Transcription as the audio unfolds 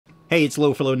Hey, it's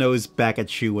Low for Low Nose back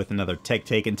at you with another Tech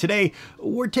Take, and today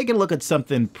we're taking a look at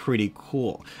something pretty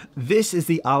cool. This is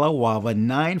the ALLIWAVA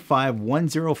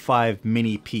 95105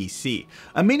 mini PC,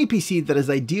 a mini PC that is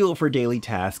ideal for daily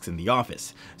tasks in the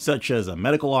office, such as a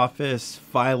medical office,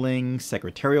 filing,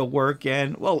 secretarial work,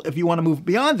 and well, if you want to move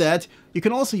beyond that, you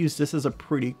can also use this as a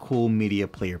pretty cool media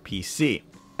player PC.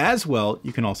 As well,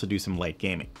 you can also do some light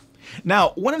gaming.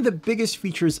 Now, one of the biggest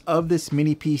features of this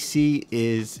mini PC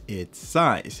is its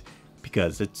size.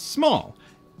 Because it's small,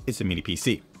 it's a mini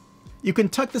PC. You can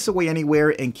tuck this away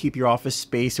anywhere and keep your office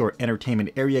space or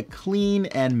entertainment area clean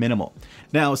and minimal.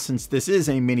 Now, since this is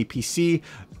a mini PC,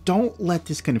 don't let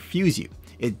this confuse you.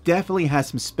 It definitely has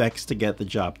some specs to get the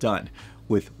job done.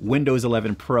 With Windows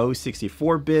 11 Pro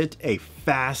 64-bit, a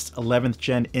fast 11th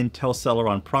gen Intel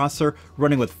Celeron processor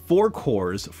running with 4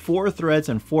 cores, 4 threads,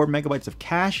 and 4 megabytes of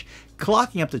cache,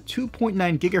 clocking up to 2.9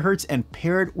 gigahertz and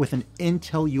paired with an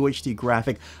Intel UHD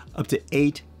graphic up to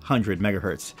 800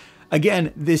 megahertz.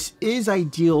 Again, this is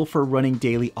ideal for running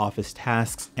daily office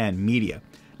tasks and media.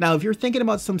 Now, if you're thinking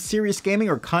about some serious gaming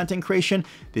or content creation,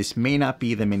 this may not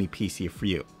be the mini PC for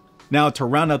you. Now, to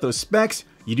round out those specs,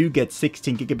 you do get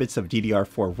 16 gigabits of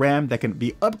DDR4 RAM that can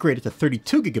be upgraded to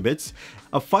 32 gigabits,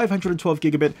 a 512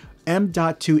 gigabit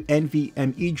M.2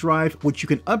 NVMe drive, which you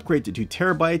can upgrade to 2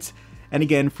 terabytes. And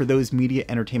again, for those media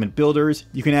entertainment builders,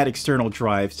 you can add external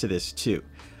drives to this too.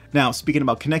 Now, speaking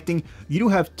about connecting, you do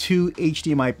have 2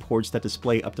 HDMI ports that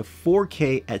display up to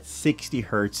 4K at 60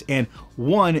 Hz and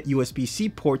 1 USB-C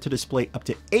port to display up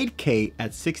to 8K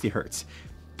at 60 Hz.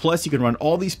 Plus, you can run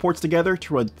all these ports together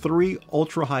to run 3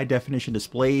 ultra high definition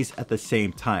displays at the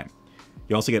same time.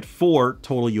 You also get 4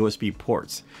 total USB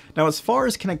ports. Now, as far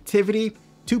as connectivity,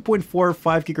 2.45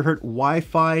 gigahertz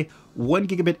Wi-Fi, 1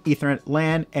 gigabit Ethernet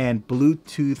LAN, and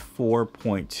Bluetooth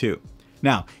 4.2.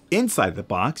 Now, inside the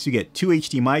box, you get 2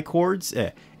 HDMI cords,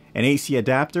 an AC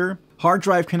adapter, hard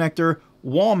drive connector,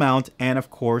 wall mount, and of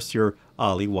course your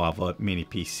ALLIWAVA mini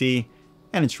PC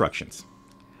and instructions.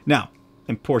 Now,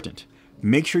 important.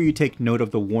 Make sure you take note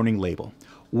of the warning label.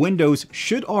 Windows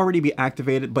should already be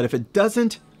activated, but if it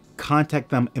doesn't, contact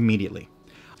them immediately.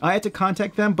 I had to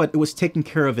contact them, but it was taken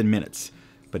care of in minutes.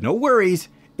 But no worries,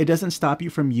 it doesn't stop you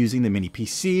from using the mini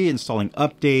PC, installing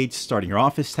updates, starting your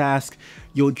office task.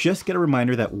 You'll just get a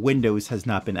reminder that Windows has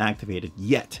not been activated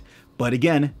yet. But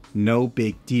again, no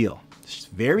big deal. It's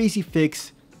a very easy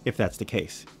fix if that's the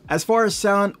case. As far as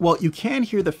sound, well, you can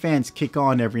hear the fans kick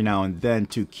on every now and then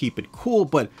to keep it cool,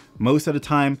 but most of the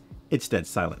time, it's dead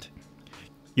silent.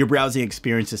 Your browsing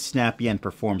experience is snappy and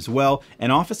performs well,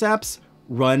 and Office apps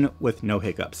run with no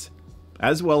hiccups,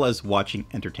 as well as watching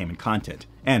entertainment content.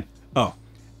 And, oh,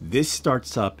 this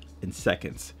starts up in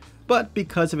seconds. But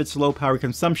because of its low power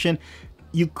consumption,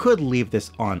 you could leave this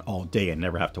on all day and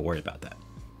never have to worry about that.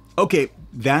 Okay,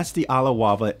 that's the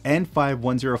ALLIWAVA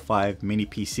N5105 mini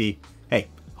PC. Hey,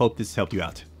 hope this helped you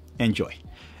out. Enjoy.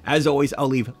 As always, I'll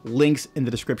leave links in the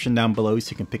description down below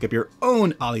so you can pick up your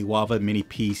own ALLIWAVA mini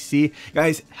PC.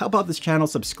 Guys, help out this channel,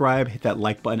 subscribe, hit that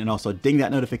like button, and also ding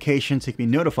that notification so you can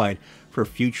be notified for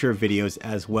future videos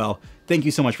as well. Thank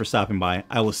you so much for stopping by.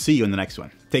 I will see you in the next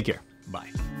one. Take care. Bye.